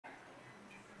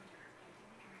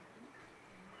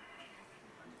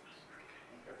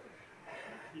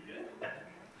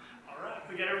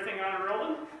on and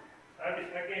rolling? I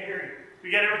can't hear you.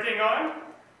 We got everything on?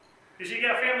 Because you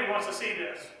got a family who wants to see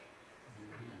this.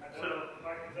 So,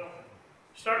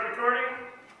 start recording.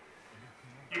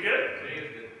 You good?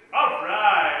 All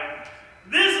right.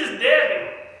 This is Debbie.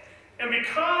 And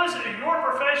because of your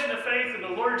profession of faith in the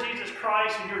Lord Jesus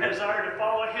Christ and your desire to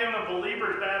follow Him in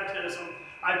believer's baptism,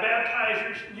 I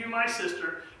baptize you, my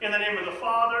sister, in the name of the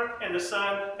Father, and the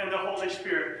Son, and the Holy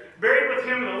Spirit. Buried with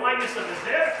Him in the likeness of His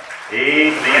death.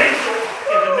 Amen.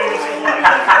 In the newness of life.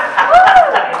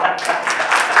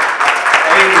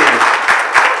 Amen.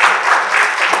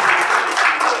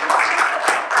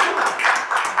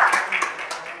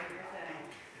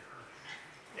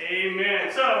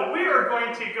 Amen. So we are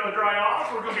going to go dry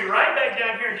off. We're going to be right back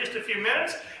down here in just a few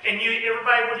minutes. And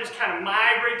everybody will just kind of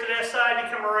migrate to that side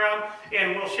and come around,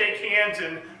 and we'll shake hands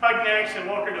and hug necks and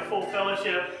welcome to full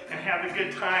fellowship and have a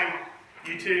good time.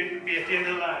 You two be at the end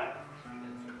of the line.